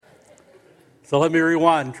So let me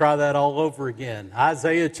rewind and try that all over again.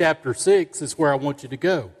 Isaiah chapter 6 is where I want you to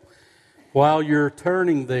go. While you're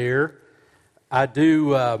turning there, I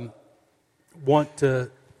do want to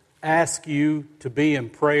ask you to be in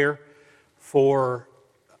prayer for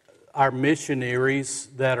our missionaries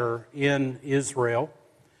that are in Israel.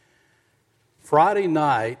 Friday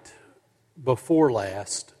night before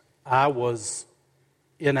last, I was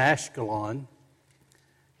in Ashkelon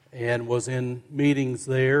and was in meetings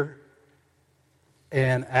there,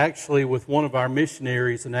 and actually with one of our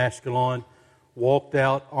missionaries in Ashkelon, walked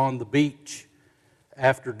out on the beach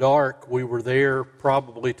after dark. We were there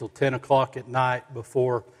probably till 10 o'clock at night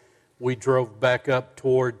before we drove back up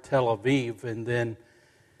toward Tel Aviv, and then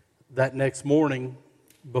that next morning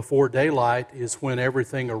before daylight is when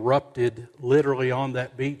everything erupted literally on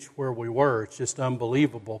that beach where we were. It's just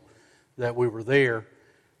unbelievable that we were there.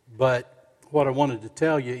 But what I wanted to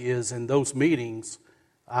tell you is in those meetings,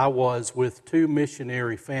 I was with two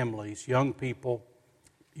missionary families, young people,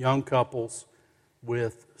 young couples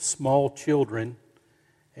with small children,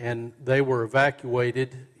 and they were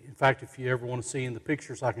evacuated. In fact, if you ever want to see in the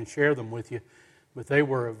pictures, I can share them with you. But they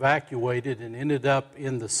were evacuated and ended up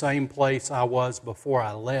in the same place I was before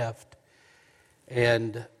I left.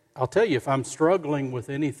 And I'll tell you, if I'm struggling with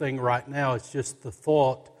anything right now, it's just the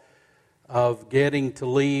thought of getting to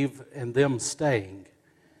leave and them staying.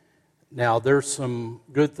 Now, there's some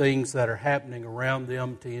good things that are happening around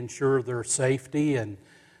them to ensure their safety, and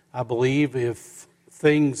I believe if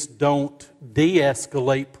things don't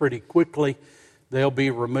de-escalate pretty quickly, they'll be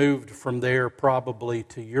removed from there probably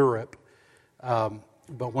to Europe.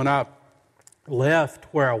 But when I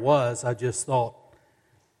left where I was, I just thought,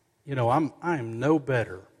 you know, I am no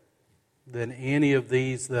better than any of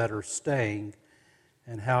these that are staying,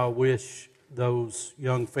 and how I wish those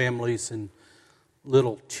young families and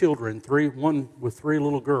little children, one with three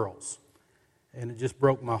little girls, and it just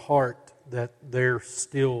broke my heart that they're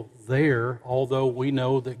still there, although we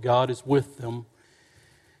know that God is with them.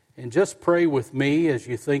 And just pray with me as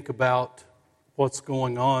you think about what's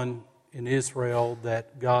going on in Israel,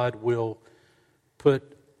 that God will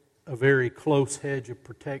put a very close hedge of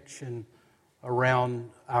protection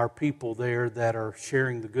around our people there that are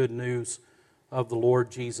sharing the good news of the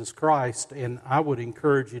Lord Jesus Christ. And I would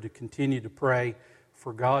encourage you to continue to pray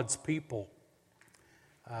for God's people.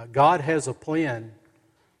 God has a plan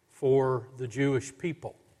for the Jewish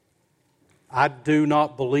people. I do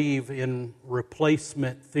not believe in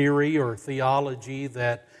replacement theory or theology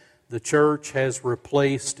that the church has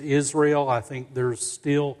replaced Israel. I think there's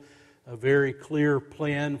still a very clear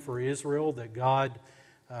plan for Israel that God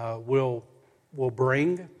will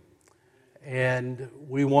bring. And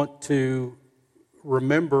we want to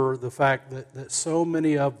remember the fact that so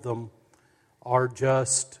many of them are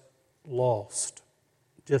just lost,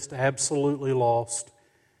 just absolutely lost.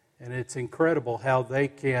 And it's incredible how they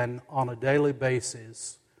can, on a daily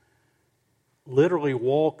basis, literally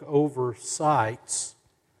walk over sites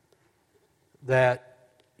that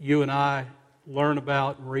you and I learn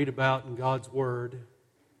about and read about in God's Word,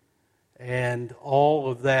 and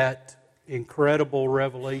all of that incredible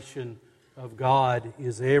revelation of God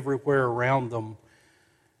is everywhere around them,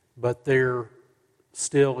 but they're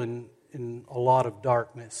still in a lot of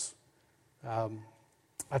darkness.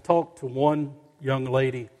 I talked to one young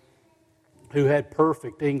lady who had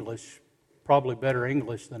perfect English, probably better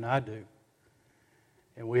English than I do,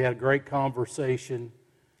 and we had a great conversation.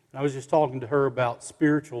 I was just talking to her about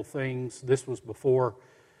spiritual things. This was before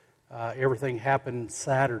everything happened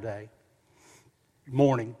Saturday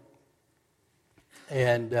morning.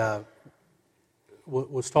 And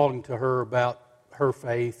was talking to her about her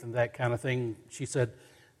faith and that kind of thing. She said,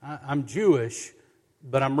 I'm Jewish,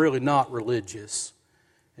 but I'm really not religious.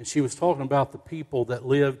 And she was talking about the people that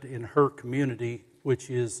lived in her community, which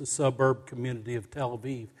is the suburb community of Tel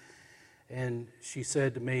Aviv. And she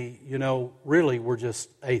said to me, you know, really, we're just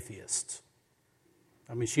atheists.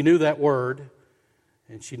 I mean, she knew that word,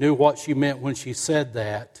 and she knew what she meant when she said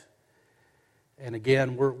that. And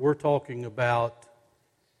again, we're talking about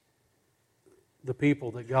the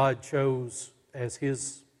people that God chose as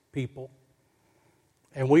His people.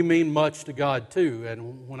 And we mean much to God, too.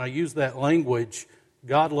 And when I use that language,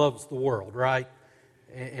 God loves the world, right?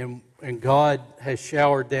 And God has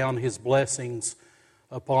showered down His blessings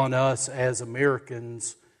upon us as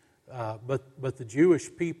Americans, but the Jewish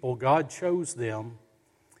people, God chose them,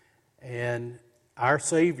 and our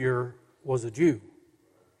Savior was a Jew,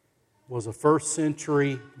 was a first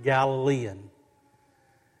century Galilean.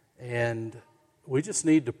 And we just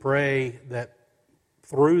need to pray that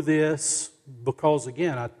through this, because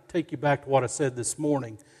again, I take you back to what I said this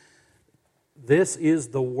morning, this is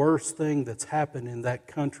the worst thing that's happened in that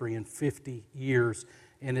country in 50 years,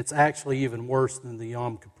 and it's actually even worse than the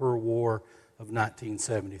Yom Kippur War of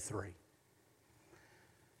 1973.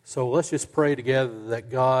 So let's just pray together that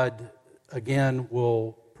God, again,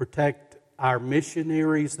 will protect our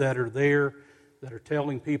missionaries that are there, that are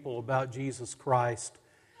telling people about Jesus Christ.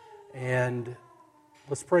 And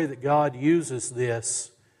let's pray that God uses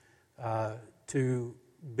this to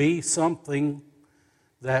be something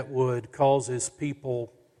that would cause His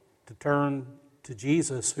people to turn to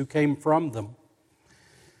Jesus who came from them.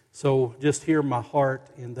 So just hear my heart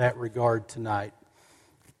in that regard tonight.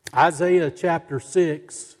 Isaiah chapter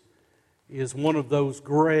 6 is one of those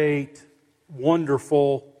great,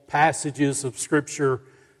 wonderful passages of Scripture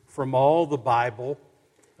from all the Bible.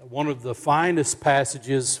 One of the finest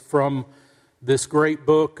passages from this great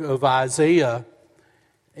book of Isaiah.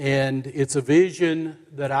 And it's a vision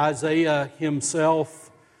that Isaiah himself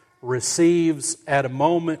receives at a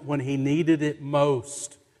moment when he needed it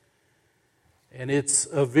most. And it's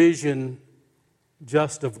a vision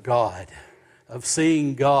just of God, of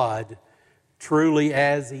seeing God truly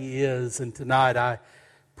as He is. And tonight I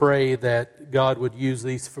pray that God would use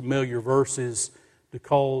these familiar verses to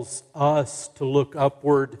cause us to look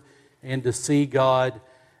upward and to see God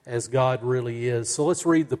as God really is. So let's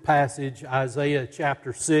read the passage, Isaiah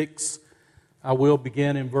chapter 6. I will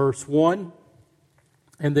begin in verse 1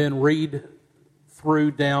 and then read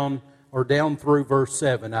through down through verse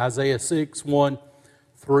 7. Isaiah 6, 1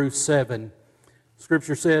 through 7.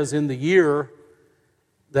 Scripture says, "In the year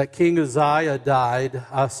that King Uzziah died,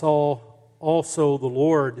 I saw also the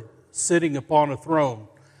Lord sitting upon a throne,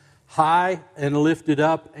 high and lifted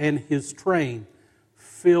up, and His train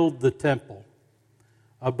filled the temple.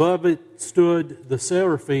 Above it stood the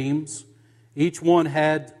seraphims. Each one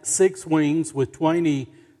had 6 wings. With twain He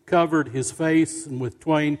covered His face, and with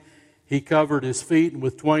twain He covered His feet, and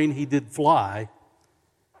with twain He did fly.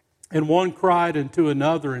 And one cried unto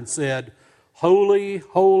another and said, Holy,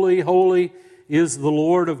 holy, holy is the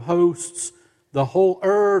Lord of hosts. The whole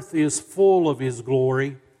earth is full of His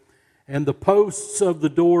glory. And the posts of the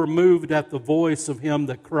door moved at the voice of him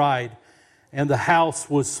that cried, and the house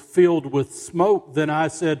was filled with smoke. Then I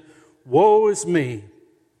said, Woe is me,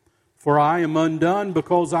 for I am undone,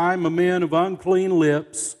 because I am a man of unclean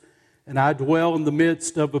lips, and I dwell in the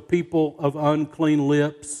midst of a people of unclean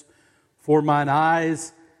lips. For mine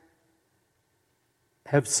eyes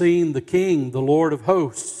have seen the King, the Lord of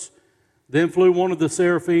hosts. Then flew one of the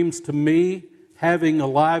seraphims to me, having a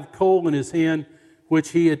live coal in his hand,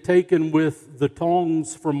 which he had taken with the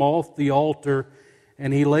tongs from off the altar,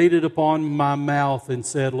 and he laid it upon my mouth, and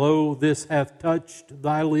said, Lo, this hath touched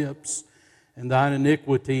thy lips, and thine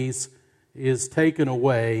iniquities is taken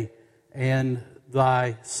away, and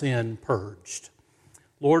thy sin purged.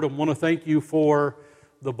 Lord, I want to thank you for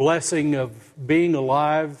the blessing of being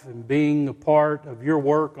alive and being a part of your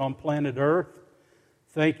work on planet Earth.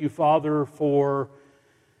 Thank you, Father, for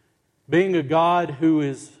being a God who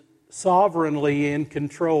is sovereignly in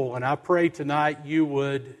control. And I pray tonight you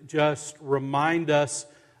would just remind us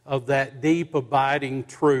of that deep, abiding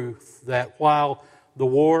truth that while the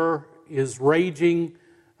war is raging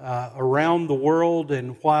around the world,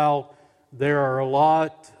 and while there are a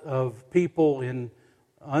lot of people in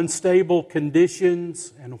unstable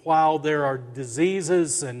conditions, and while there are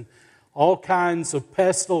diseases and all kinds of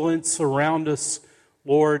pestilence around us,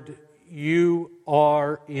 Lord, you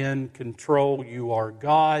are in control. You are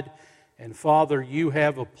God. And Father, you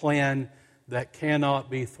have a plan that cannot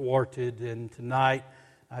be thwarted. And tonight,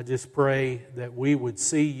 I just pray that we would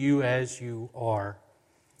see you as you are.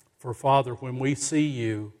 For Father, when we see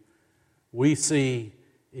you, we see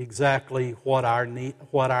exactly what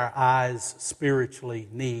our eyes spiritually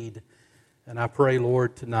need. And I pray,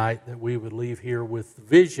 Lord, tonight that we would leave here with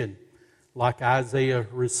vision like Isaiah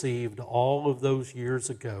received all of those years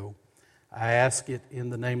ago. I ask it in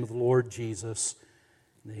the name of the Lord Jesus.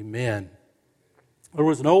 Amen. There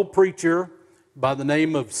was an old preacher by the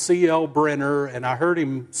name of C.L. Brenner, and I heard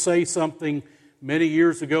him say something many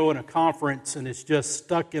years ago in a conference, and it's just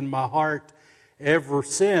stuck in my heart ever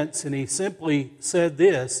since. And he simply said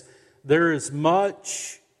this: there is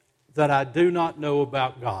much that I do not know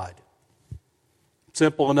about God.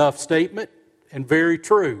 Simple enough statement, and very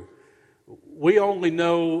true. We only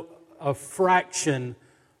know a fraction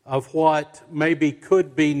of what maybe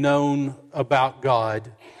could be known about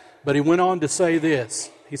God. But he went on to say this.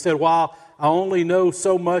 He said, while I only know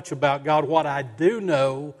so much about God, what I do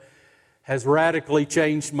know has radically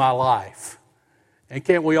changed my life. And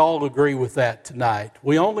can't we all agree with that tonight?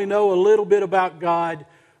 We only know a little bit about God,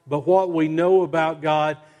 but what we know about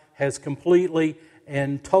God has completely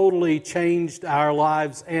and totally changed our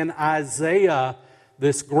lives. And Isaiah,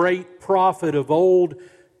 this great prophet of old,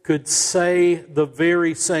 could say the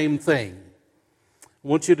very same thing. I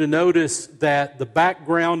want you to notice that the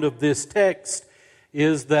background of this text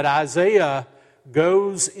is that Isaiah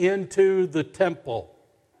goes into the temple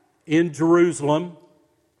in Jerusalem,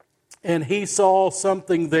 and he saw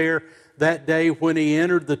something there that day when he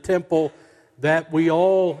entered the temple that we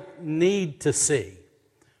all need to see.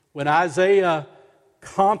 When Isaiah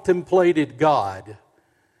contemplated God,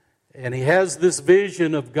 and he has this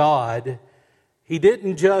vision of God, he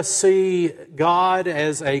didn't just see God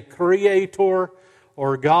as a creator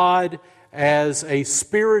or God as a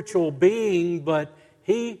spiritual being, but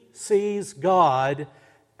he sees God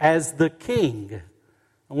as the king.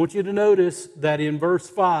 I want you to notice that in verse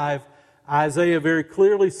 5, Isaiah very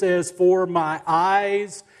clearly says, "For my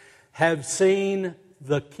eyes have seen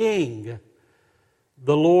the King,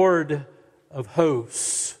 the Lord of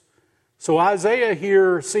hosts." So Isaiah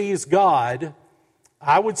here sees God,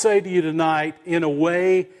 I would say to you tonight, in a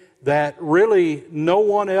way that really no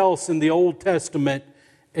one else in the Old Testament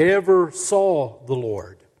ever saw the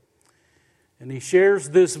Lord. And he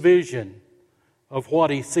shares this vision of what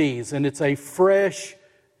he sees, and it's a fresh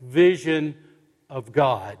vision of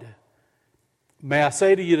God. May I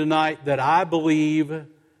say to you tonight that I believe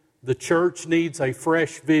the church needs a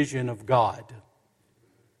fresh vision of God.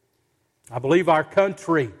 I believe our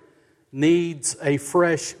country needs a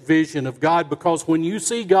fresh vision of God, because when you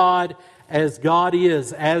see God as God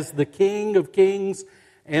is, as the King of kings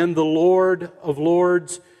and the Lord of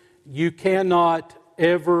lords, you cannot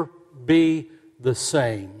ever be the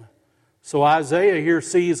same. So Isaiah here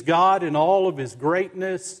sees God in all of His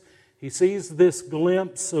greatness. He sees this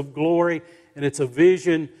glimpse of glory, and it's a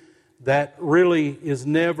vision that really is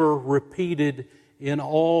never repeated in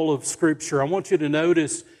all of Scripture. I want you to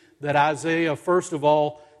notice that Isaiah, first of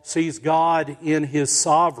all, sees God in His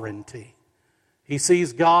sovereignty. He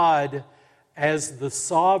sees God as the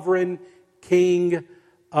sovereign King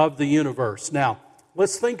of the universe. Now,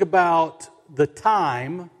 let's think about the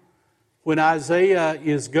time when Isaiah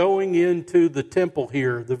is going into the temple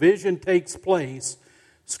here. The vision takes place,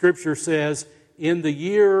 Scripture says, in the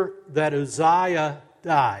year that Uzziah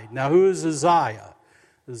died. Now, who is Uzziah?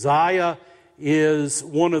 Uzziah is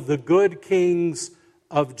one of the good kings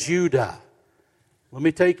of Judah. Let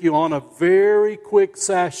me take you on a very quick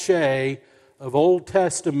sachet of Old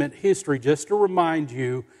Testament history just to remind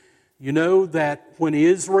you. You know that when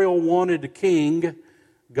Israel wanted a king,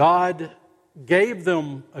 God gave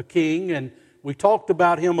them a king, and we talked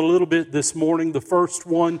about him a little bit this morning. The first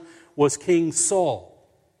one was King Saul.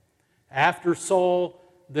 After Saul,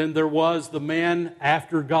 then there was the man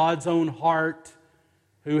after God's own heart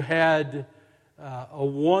who had a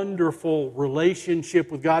wonderful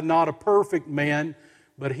relationship with God. Not a perfect man,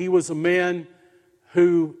 but he was a man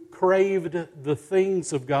who craved the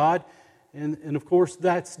things of God. And of course,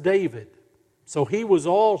 that's David. So he was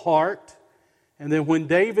all heart. And then when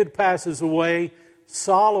David passes away,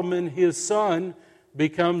 Solomon, his son,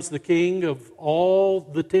 becomes the king of all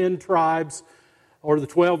the 10 tribes, or the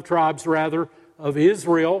 12 tribes rather, of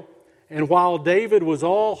Israel. And while David was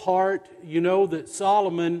all heart, you know that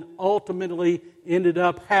Solomon ultimately ended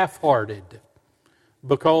up half-hearted,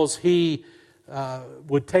 because he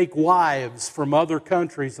would take wives from other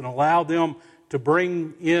countries and allow them to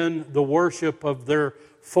bring in the worship of their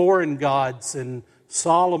foreign gods. And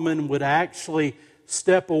Solomon would actually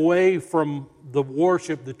step away from the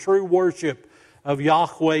worship, the true worship of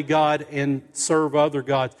Yahweh God, and serve other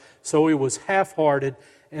gods. So he was half-hearted.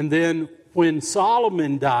 And then when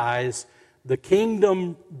Solomon dies, the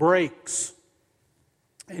kingdom breaks.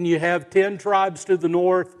 And you have 10 tribes to the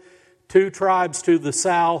north, 2 tribes to the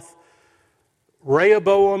south.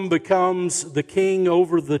 Rehoboam becomes the king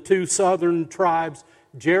over the 2 southern tribes.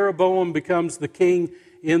 Jeroboam becomes the king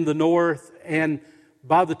in the north. And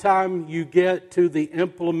by the time you get to the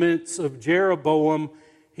implements of Jeroboam,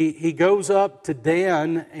 he goes up to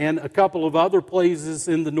Dan and a couple of other places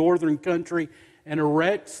in the northern country and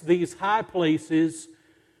erects these high places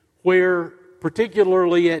where,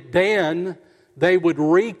 particularly at Dan, they would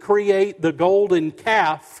recreate the golden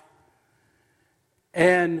calf.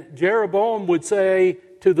 And Jeroboam would say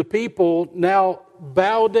to the people, now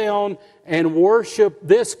bow down and worship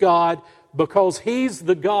this God, because He's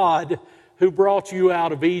the God who brought you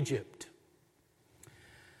out of Egypt.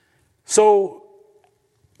 So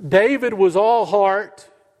David was all heart,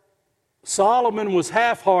 Solomon was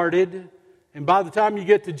half-hearted, and by the time you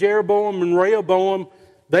get to Jeroboam and Rehoboam,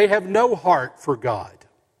 they have no heart for God.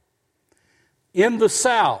 In the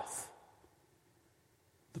south,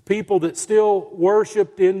 the people that still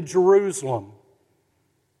worshiped in Jerusalem,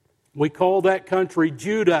 We call that country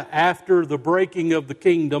Judah after the breaking of the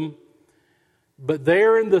kingdom. But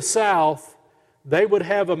there in the south, they would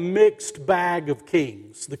have a mixed bag of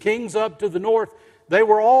kings. The kings up to the north, they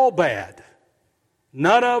were all bad.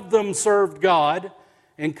 None of them served God.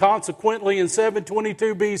 And consequently, in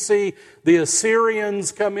 722 BC, the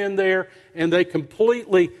Assyrians come in there and they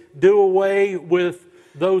completely do away with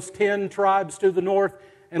those 10 tribes to the north.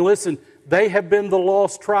 And listen, they have been the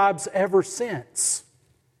lost tribes ever since.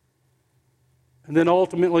 And then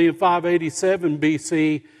ultimately in 587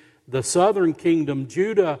 BC, the southern kingdom,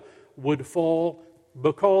 Judah, would fall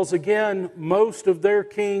because, again, most of their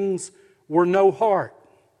kings were no heart.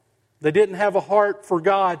 They didn't have a heart for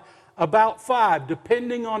God. About 5,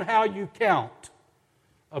 depending on how you count,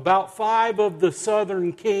 about 5 of the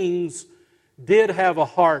southern kings did have a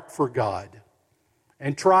heart for God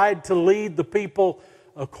and tried to lead the people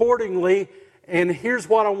accordingly. And here's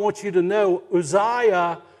what I want you to know.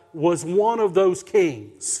 Uzziah was one of those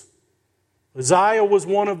kings. Uzziah was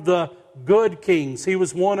one of the good kings. He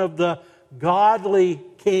was one of the godly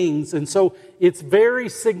kings. And so it's very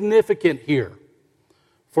significant here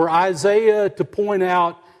for Isaiah to point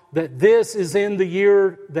out that this is in the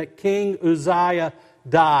year that King Uzziah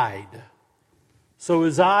died. So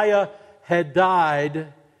Uzziah had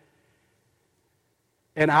died,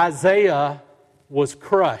 and Isaiah was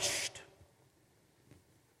crushed.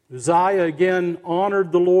 Uzziah again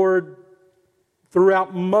honored the Lord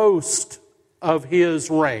throughout most of his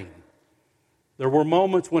reign. There were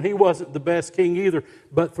moments when he wasn't the best king either,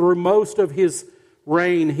 but through most of his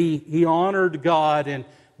reign, he honored God, and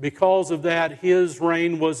because of that, his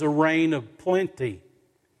reign was a reign of plenty.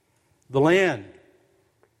 The land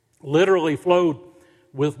literally flowed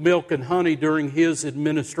with milk and honey during his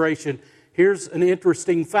administration. Here's an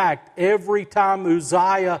interesting fact. Every time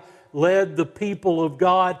Uzziah led the people of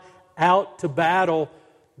God out to battle,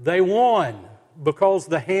 they won because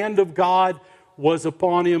the hand of God was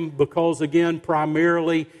upon him, because, again,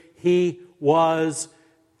 primarily he was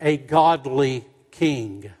a godly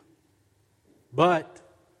king. But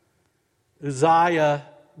Uzziah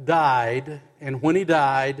died, and when he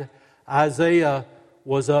died, Isaiah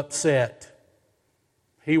was upset.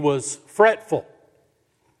 He was fretful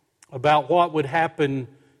about what would happen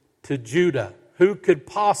to Judah. Who could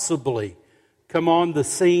possibly come on the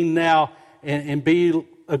scene now and be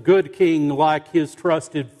a good king like his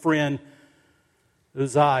trusted friend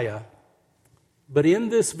Uzziah? But in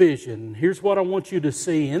this vision, here's what I want you to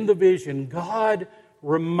see. In the vision, God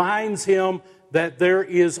reminds him that there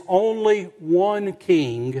is only one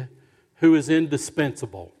king who is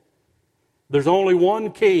indispensable. There's only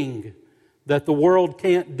one king that the world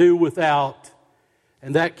can't do without,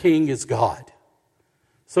 and that king is God.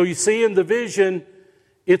 So you see in the vision,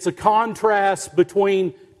 it's a contrast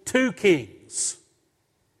between two kings.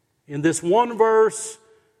 In this one verse,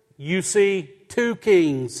 you see two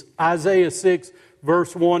kings. Isaiah 6,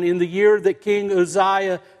 verse 1, in the year that King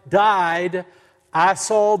Uzziah died, I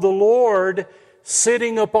saw the Lord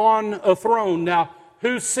sitting upon a throne. Now,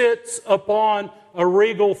 who sits upon a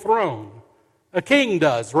regal throne? A king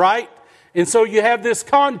does, right? And so you have this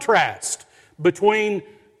contrast between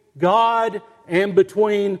God and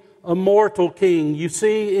between a mortal king. You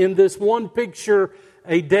see in this one picture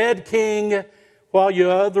a dead king, while you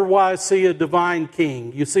otherwise see a divine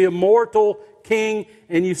king. You see a mortal king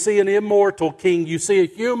and you see an immortal king. You see a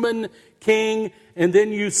human king and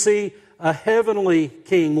then you see a heavenly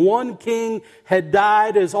king. One king had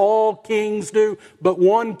died as all kings do, but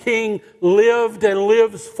one king lived and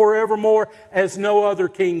lives forevermore as no other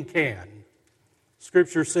king can.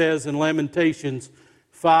 Scripture says in Lamentations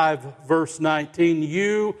 5, verse 19,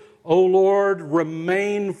 you, O Lord,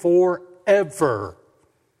 remain forever.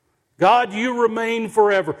 God, you remain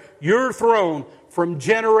forever. Your throne from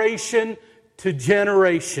generation to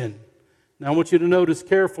generation. Now I want you to notice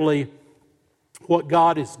carefully what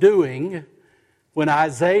God is doing when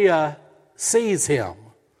Isaiah sees him.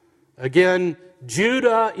 Again,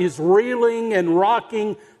 Judah is reeling and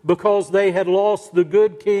rocking because they had lost the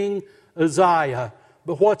good king Uzziah.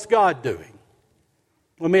 But what's God doing?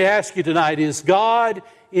 Let me ask you tonight, is God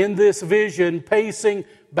in this vision pacing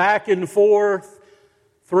back and forth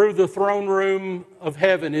through the throne room of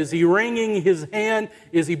heaven? Is he wringing his hand?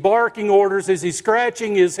 Is he barking orders? Is he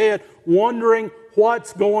scratching his head, wondering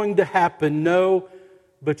what's going to happen? No,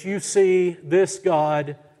 but you see this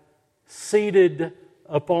God seated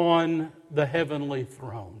upon the heavenly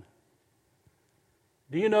throne.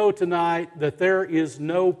 Do you know tonight that there is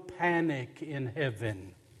no panic in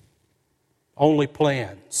heaven, only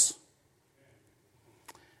plans?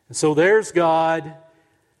 And so there's God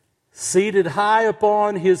seated high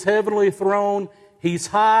upon his heavenly throne. He's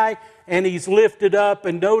high and He's lifted up.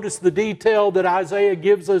 And notice the detail that Isaiah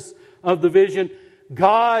gives us of the vision.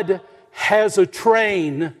 God has a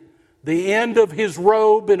train, the end of His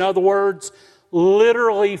robe, in other words,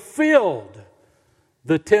 literally filled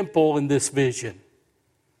the temple in this vision.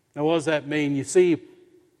 Now, what does that mean? You see,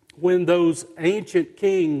 when those ancient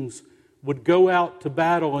kings would go out to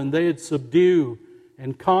battle and they'd subdue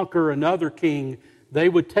and conquer another king, they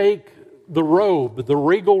would take the robe, the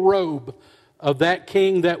regal robe of that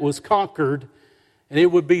king that was conquered, and it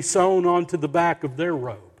would be sewn onto the back of their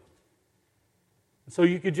robe. So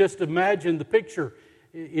you could just imagine the picture.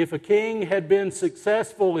 If a king had been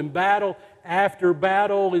successful in battle after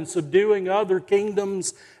battle in subduing other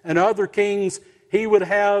kingdoms and other kings, he would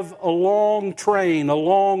have a long train, a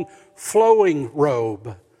long flowing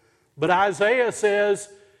robe. But Isaiah says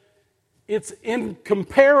it's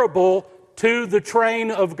incomparable to the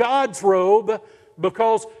train of God's robe,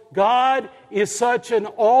 because God is such an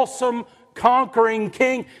awesome conquering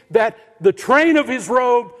king that the train of His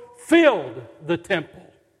robe filled the temple.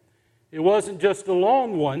 It wasn't just a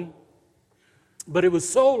long one, but it was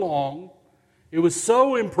so long, it was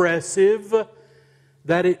so impressive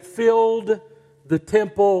that it filled the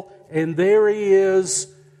temple. And there He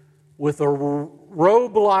is with a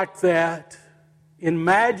robe like that, in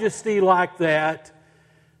majesty like that,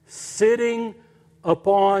 sitting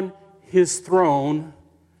upon His throne.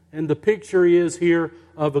 And the picture is here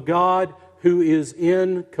of a God who is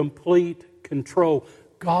in complete control.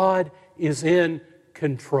 God is in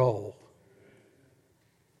control.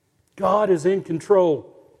 God is in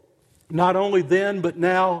control. Not only then, but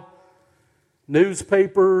now.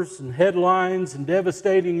 Newspapers and headlines and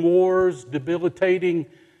devastating wars, debilitating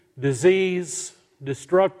disease,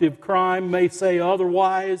 destructive crime may say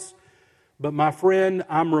otherwise. But my friend,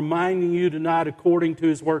 I'm reminding you tonight, according to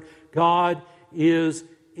His Word, God is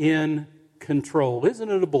in control. Isn't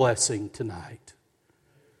it a blessing tonight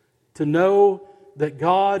to know that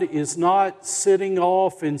God is not sitting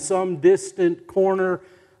off in some distant corner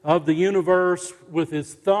of the universe with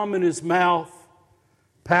His thumb in His mouth,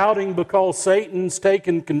 pouting because Satan's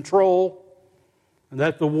taken control, and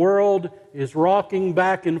that the world is rocking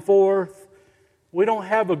back and forth? We don't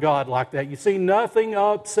have a God like that. You see, nothing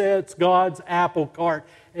upsets God's apple cart.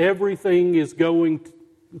 Everything is going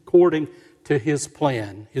according to His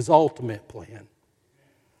plan, His ultimate plan.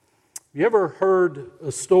 You ever heard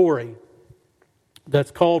a story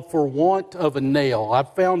that's called For Want of a Nail? I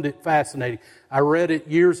found it fascinating. I read it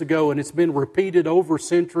years ago, and it's been repeated over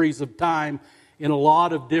centuries of time in a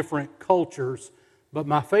lot of different cultures. But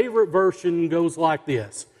my favorite version goes like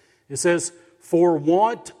this. It says, for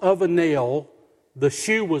want of a nail, the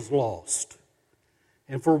shoe was lost.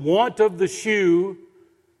 And for want of the shoe,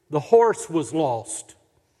 the horse was lost.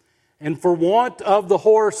 And for want of the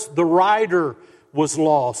horse, the rider was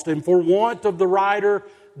lost. And for want of the rider,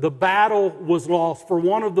 the battle was lost. For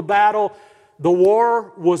want of the battle, the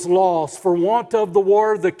war was lost. For want of the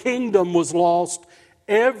war, the kingdom was lost.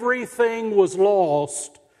 Everything was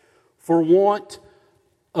lost for want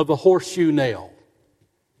of a horseshoe nail.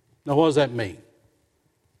 Now, what does that mean?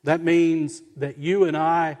 That means that you and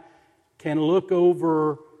I can look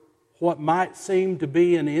over what might seem to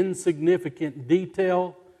be an insignificant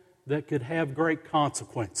detail that could have great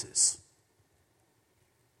consequences.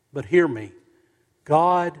 But hear me,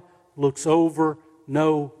 God looks over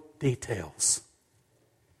no details.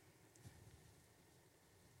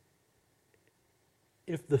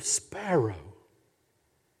 If the sparrow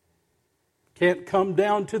can't come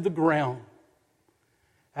down to the ground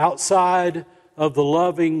outside of the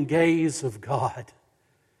loving gaze of God,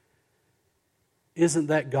 isn't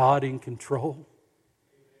that God in control?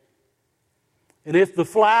 And if the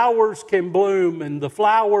flowers can bloom, and the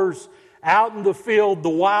flowers out in the field, the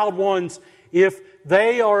wild ones, if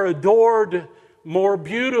they are adored more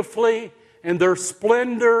beautifully and their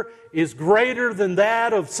splendor is greater than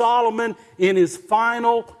that of Solomon in his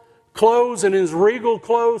final clothes and his regal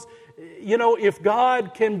clothes, you know, if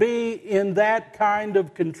God can be in that kind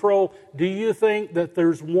of control, do you think that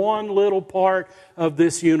there's one little part of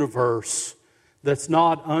this universe that's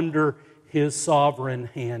not under His sovereign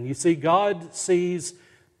hand? You see, God sees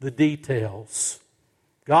the details.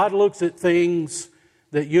 God looks at things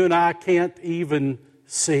that you and I can't even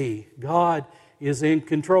see. God is in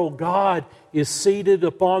control. God is seated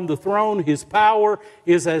upon the throne. His power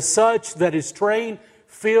is as such that His train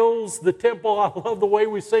fills the temple. I love the way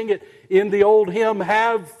we sing it in the old hymn,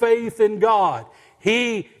 have faith in God.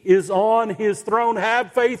 He is on His throne.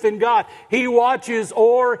 Have faith in God. He watches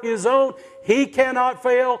o'er His own. He cannot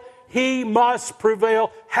fail. He must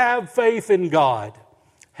prevail. Have faith in God.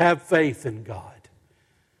 Have faith in God.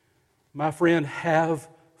 My friend, have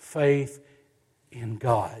faith in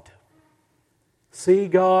God. See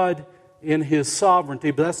God in His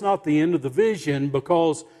sovereignty, but that's not the end of the vision,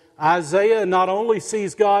 because Isaiah not only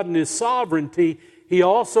sees God in His sovereignty, he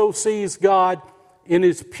also sees God in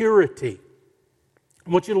His purity. I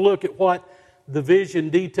want you to look at what the vision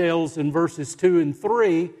details in verses 2 and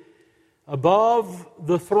 3. Above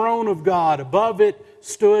the throne of God, above it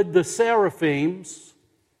stood the seraphims.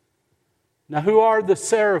 Now, who are the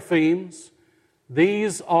seraphims?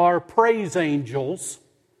 These are praise angels.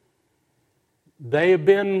 They have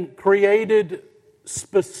been created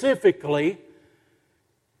specifically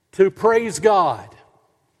to praise God.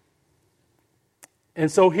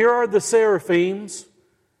 And so here are the seraphims.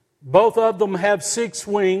 Both of them have 6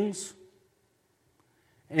 wings.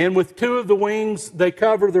 And with 2 of the wings, they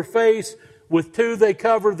cover their face. With 2, they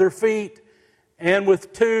cover their feet. And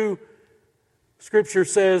with 2, Scripture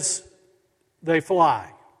says, they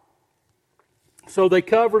fly. So they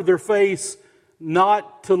cover their face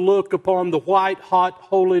not to look upon the white, hot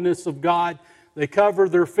holiness of God. They cover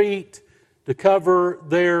their feet to cover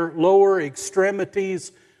their lower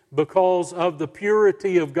extremities because of the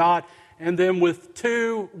purity of God. And then with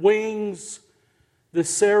 2 wings, the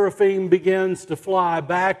seraphim begins to fly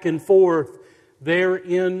back and forth there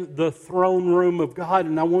in the throne room of God.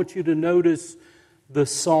 And I want you to notice the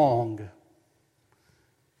song.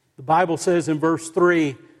 The Bible says in verse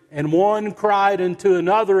 3, and one cried unto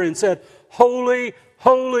another and said, Holy,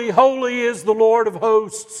 holy, holy is the Lord of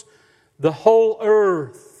hosts. The whole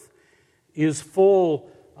earth is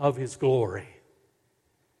full of His glory.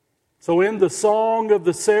 So in the song of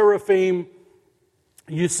the seraphim,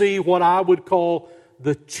 you see what I would call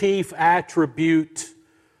the chief attribute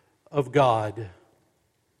of God.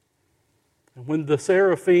 And when the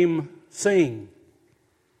seraphim sing,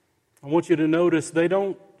 I want you to notice they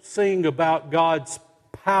don't sing about God's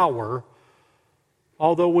power,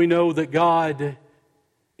 although we know that God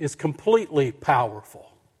is completely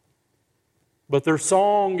powerful. But their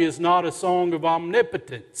song is not a song of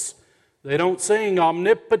omnipotence. They don't sing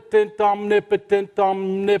omnipotent, omnipotent,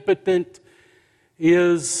 omnipotent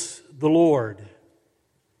is the Lord.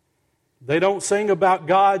 They don't sing about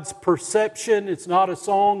God's perception. It's not a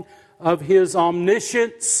song of His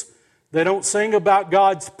omniscience. They don't sing about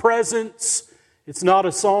God's presence. It's not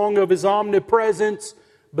a song of His omnipresence.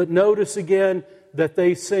 But notice again that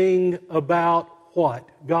they sing about what?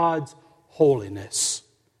 God's holiness.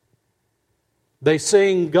 They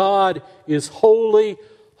sing, God is holy,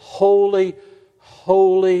 holy,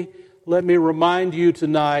 holy. Let me remind you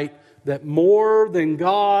tonight that more than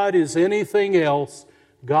God is anything else,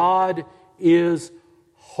 God is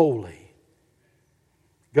holy.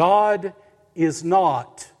 God is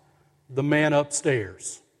not the man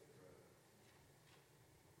upstairs.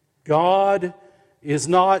 God is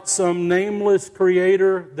not some nameless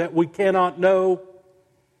creator that we cannot know.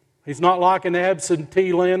 He's not like an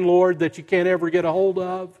absentee landlord that you can't ever get a hold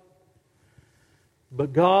of.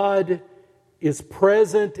 But God is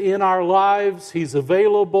present in our lives. He's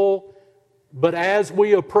available. But as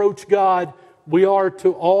we approach God, we are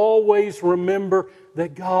to always remember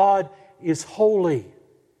that God is holy.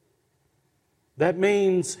 That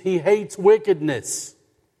means He hates wickedness.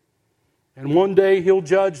 And one day He'll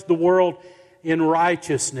judge the world in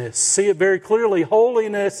righteousness. See it very clearly.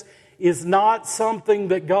 Holiness is not something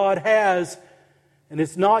that God has, and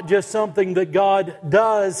it's not just something that God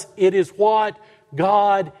does. It is what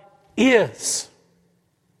God is.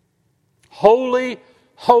 Holy,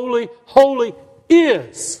 holy, holy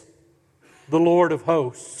is the Lord of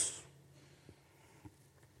hosts.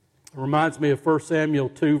 It reminds me of 1 Samuel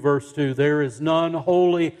 2, verse 2. There is none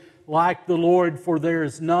holy like the Lord, for there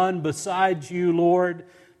is none besides you, Lord,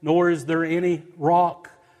 nor is there any rock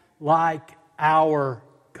like our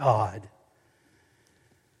God.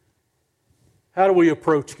 How do we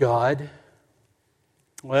approach God?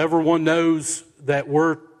 Well, everyone knows that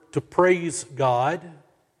we're to praise God.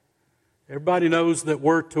 Everybody knows that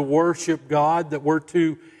we're to worship God, that we're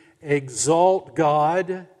to exalt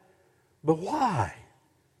God. But why?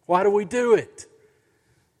 Why do we do it?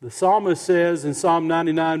 The psalmist says in Psalm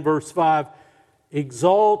 99, verse 5,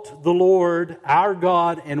 exalt the Lord our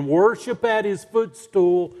God and worship at His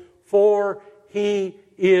footstool, for He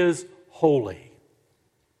is holy.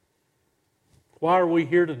 Why are we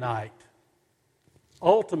here tonight?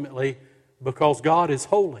 Ultimately, because God is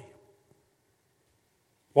holy.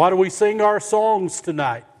 Why do we sing our songs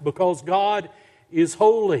tonight? Because God is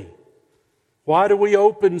holy. Why do we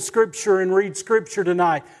open Scripture and read Scripture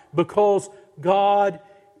tonight? Because God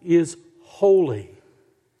is holy.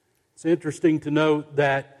 It's interesting to note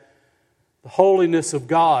that the holiness of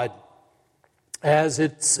God as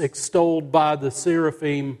it's extolled by the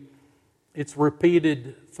seraphim, it's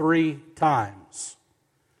repeated 3 times.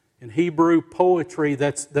 In Hebrew poetry,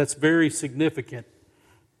 that's very significant.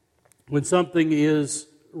 When something is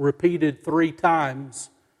repeated 3 times,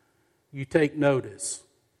 you take notice.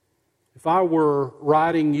 If I were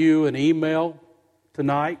writing you an email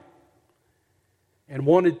tonight and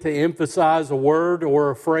wanted to emphasize a word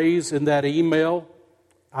or a phrase in that email,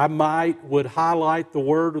 I would highlight the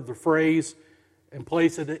word or the phrase and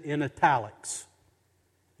place it in italics.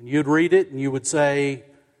 And you'd read it and you would say,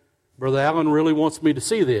 Brother Allen really wants me to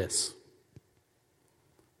see this.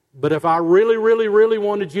 But if I really, really, really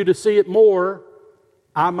wanted you to see it more,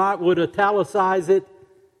 I would italicize it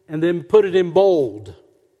and then put it in bold.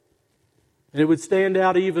 And it would stand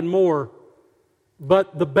out even more.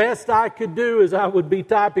 But the best I could do is I would be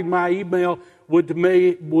typing my email would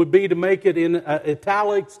be to make it in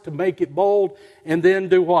italics, to make it bold, and then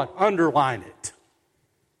do what? Underline it.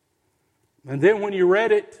 And then when you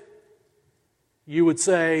read it, you would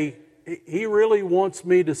say, he really wants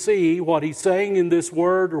me to see what he's saying in this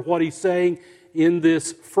word or what he's saying in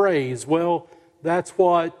this phrase. Well, that's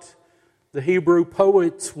what the Hebrew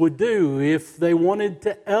poets would do if they wanted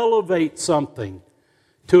to elevate something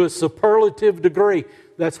to a superlative degree.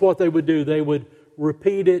 That's what they would do. They would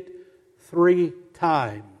repeat it 3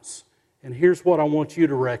 times. And here's what I want you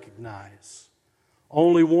to recognize.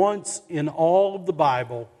 Only once in all of the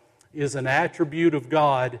Bible is an attribute of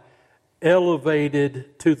God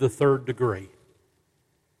elevated to the 3rd degree.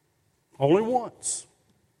 Only once.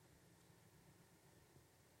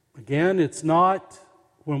 Again, it's not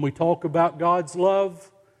when we talk about God's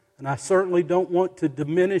love, and I certainly don't want to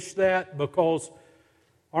diminish that, because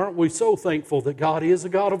aren't we so thankful that God is a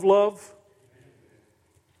God of love?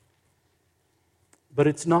 But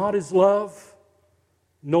it's not His love,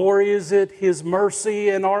 nor is it His mercy,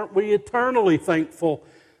 and aren't we eternally thankful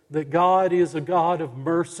that God is a God of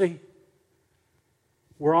mercy?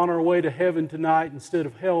 We're on our way to heaven tonight instead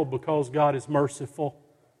of hell because God is merciful.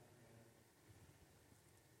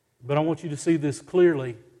 But I want you to see this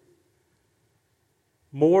clearly.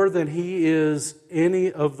 More than He is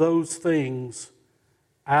any of those things,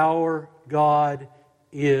 our God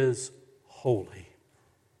is holy.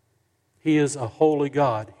 He is a holy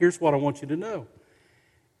God. Here's what I want you to know.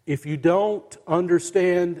 If you don't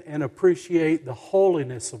understand and appreciate the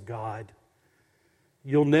holiness of God,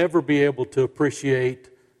 you'll never be able to appreciate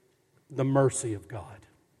the mercy of God,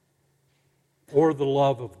 or the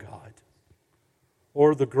love of God,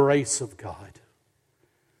 or the grace of God.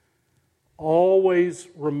 Always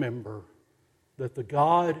remember that the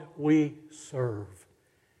God we serve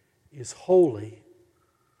is holy,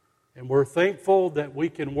 and we're thankful that we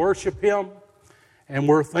can worship Him, and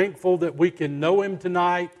we're thankful that we can know Him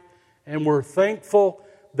tonight, and we're thankful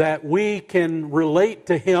that we can relate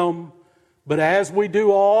to Him. But as we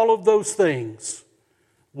do all of those things,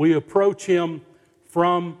 we approach Him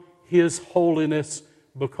from His holiness,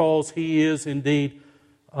 because He is indeed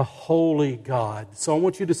a holy God. So I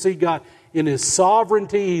want you to see God in His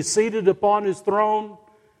sovereignty. He's seated upon His throne.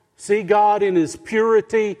 See God in His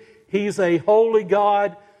purity. He's a holy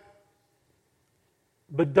God.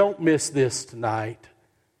 But don't miss this tonight.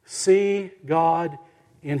 See God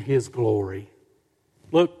in His glory.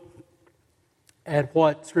 Look at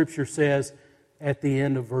what Scripture says at the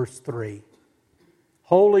end of verse 3.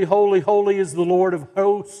 Holy, holy, holy is the Lord of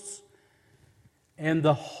hosts, and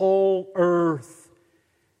the whole earth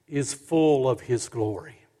is full of His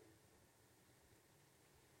glory.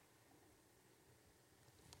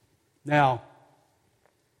 Now,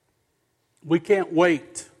 we can't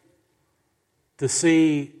wait to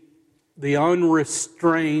see the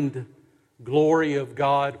unrestrained glory of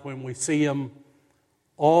God when we see Him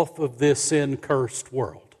off of this sin-cursed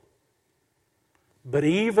world. But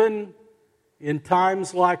even in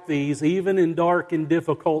times like these, even in dark and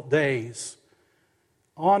difficult days,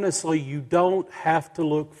 honestly, you don't have to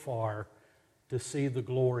look far to see the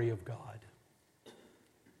glory of God.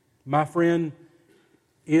 My friend,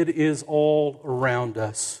 it is all around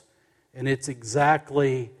us, and it's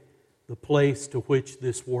exactly the place to which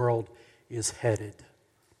this world is headed.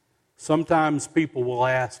 Sometimes people will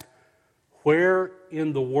ask, where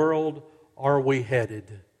in the world are we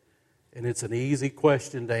headed? And it's an easy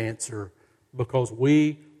question to answer, because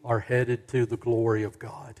we are headed to the glory of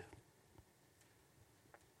God.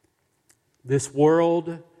 This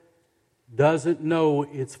world doesn't know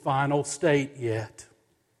its final state yet.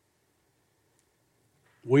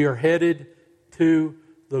 We are headed to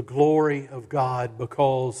the glory of God,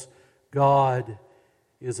 because God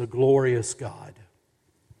is a glorious God.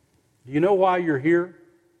 Do you know why you're here?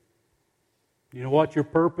 Do you know what your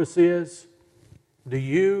purpose is? Do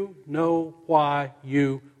you know why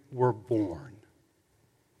you were born?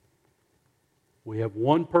 We have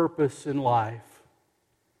one purpose in life,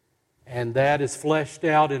 and that is fleshed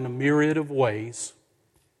out in a myriad of ways.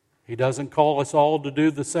 He doesn't call us all to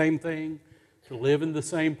do the same thing, to live in the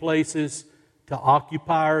same places, to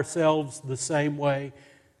occupy ourselves the same way.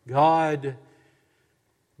 God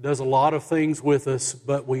does a lot of things with us,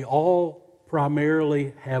 but we all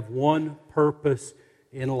primarily have one purpose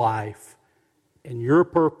in life. And your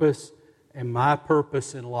purpose and my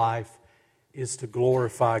purpose in life is to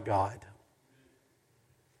glorify God.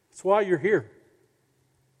 That's why you're here.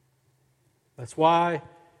 That's why,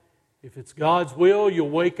 if it's God's will, you'll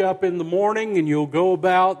wake up in the morning and you'll go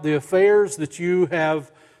about the affairs that you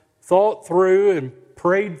have thought through and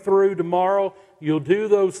prayed through tomorrow. You'll do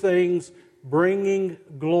those things bringing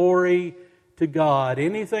glory to God.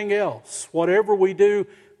 Anything else, whatever we do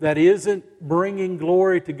that isn't bringing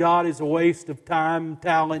glory to God, is a waste of time,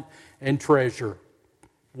 talent, and treasure.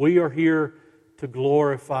 We are here to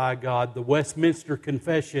glorify God. The Westminster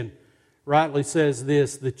Confession rightly says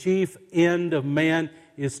this: the chief end of man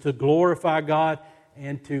is to glorify God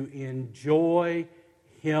and to enjoy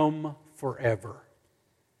Him forever.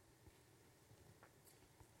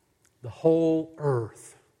 The whole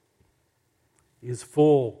earth is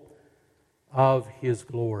full of His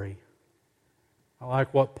glory. I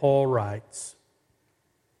like what Paul writes.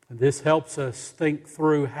 And this helps us think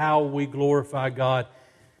through how we glorify God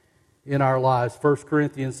in our lives. 1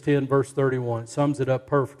 Corinthians 10, verse 31 sums it up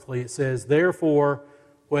perfectly. It says, "Therefore,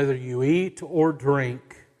 whether you eat or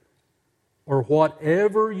drink, or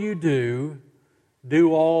whatever you do,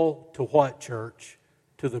 do all to what, church?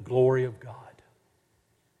 To the glory of God."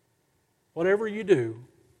 Whatever you do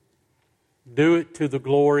it to the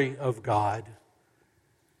glory of God.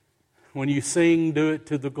 When you sing, do it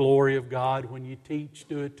to the glory of God. When you teach,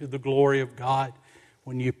 do it to the glory of God.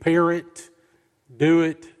 When you parent, do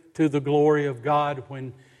it to the glory of God.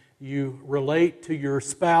 When you relate to your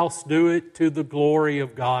spouse, do it to the glory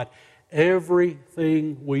of God.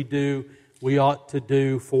 Everything we do, we ought to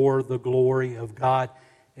do for the glory of God.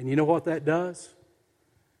 And you know what that does?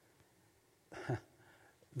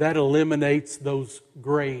 That eliminates those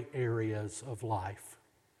gray areas of life.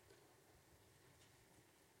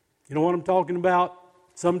 You know what I'm talking about?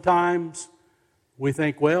 Sometimes we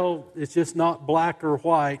think, well, it's just not black or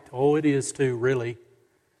white. Oh, it is too, really.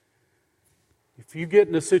 If you get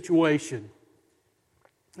in a situation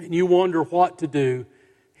and you wonder what to do,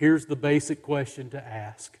 here's the basic question to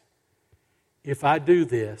ask. If I do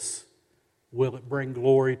this, will it bring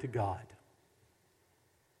glory to God?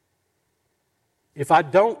 If I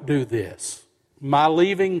don't do this, my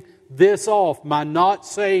leaving this off, my not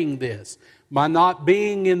saying this, my not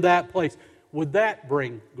being in that place, would that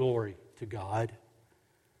bring glory to God?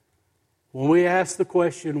 When we ask the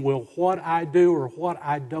question, will what I do or what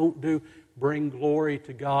I don't do bring glory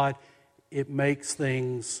to God, it makes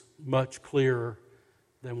things much clearer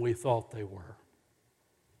than we thought they were.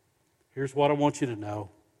 Here's what I want you to know.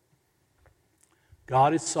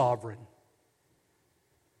 God is sovereign.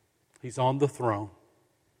 He's on the throne.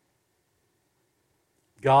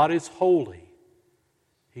 God is holy.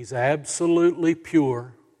 He's absolutely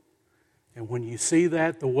pure. And when you see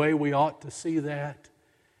that the way we ought to see that,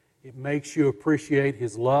 it makes you appreciate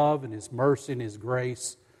His love and His mercy and His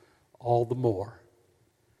grace all the more.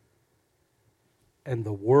 And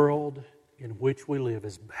the world in which we live,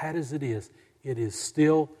 as bad as it is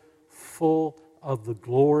still full of the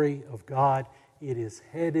glory of God. It is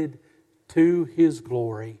headed to His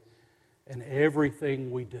glory. And everything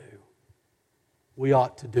we do, we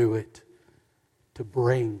ought to do it to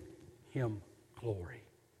bring Him glory.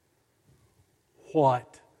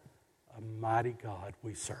 What a mighty God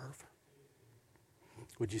we serve.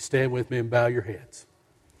 Would you stand with me and bow your heads?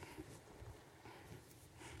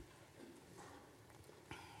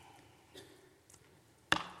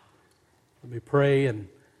 Let me pray, and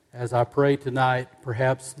as I pray tonight,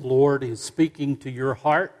 perhaps the Lord is speaking to your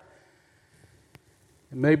heart.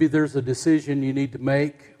 And maybe there's a decision you need to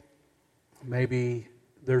make. Maybe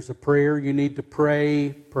there's a prayer you need to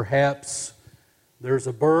pray. Perhaps there's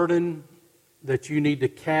a burden that you need to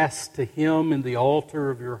cast to Him in the altar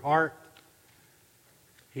of your heart.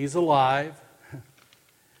 He's alive.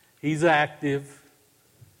 He's active.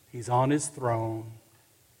 He's on His throne.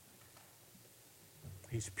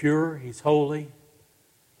 He's pure. He's holy.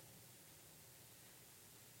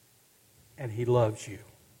 And He loves you.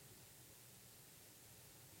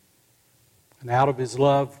 And out of His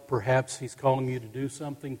love, perhaps He's calling you to do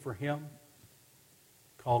something for Him,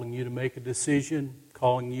 calling you to make a decision,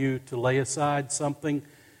 calling you to lay aside something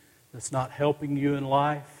that's not helping you in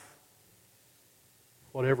life.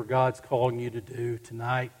 whatever God's calling you to do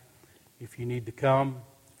tonight. If you need to come,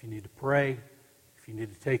 if you need to pray, if you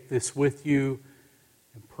need to take this with you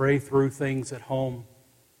and pray through things at home,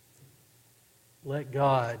 let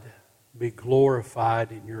God be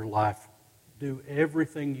glorified in your life. Do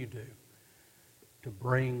everything you do to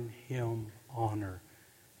bring Him honor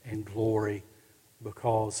and glory,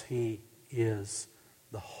 because He is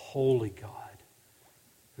the holy God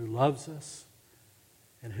who loves us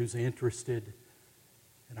and who's interested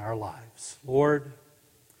in our lives. Lord,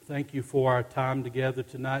 thank you for our time together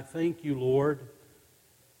tonight. Thank you, Lord,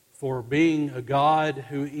 for being a God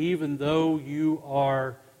who, even though you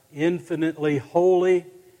are infinitely holy,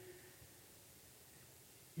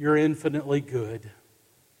 you're infinitely good.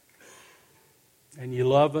 And you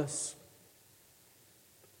love us.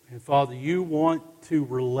 And Father, you want to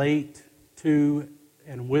relate to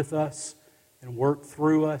and with us and work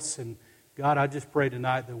through us. And God, I just pray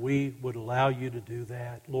tonight that we would allow you to do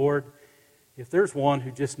that. Lord, if there's one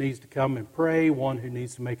who just needs to come and pray, one who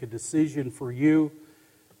needs to make a decision for you,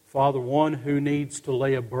 Father, one who needs to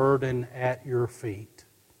lay a burden at your feet,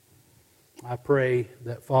 I pray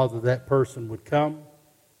that, Father, that person would come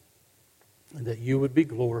and that you would be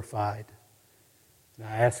glorified. And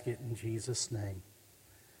I ask it in Jesus' name.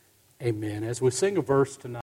 Amen. As we sing a verse tonight,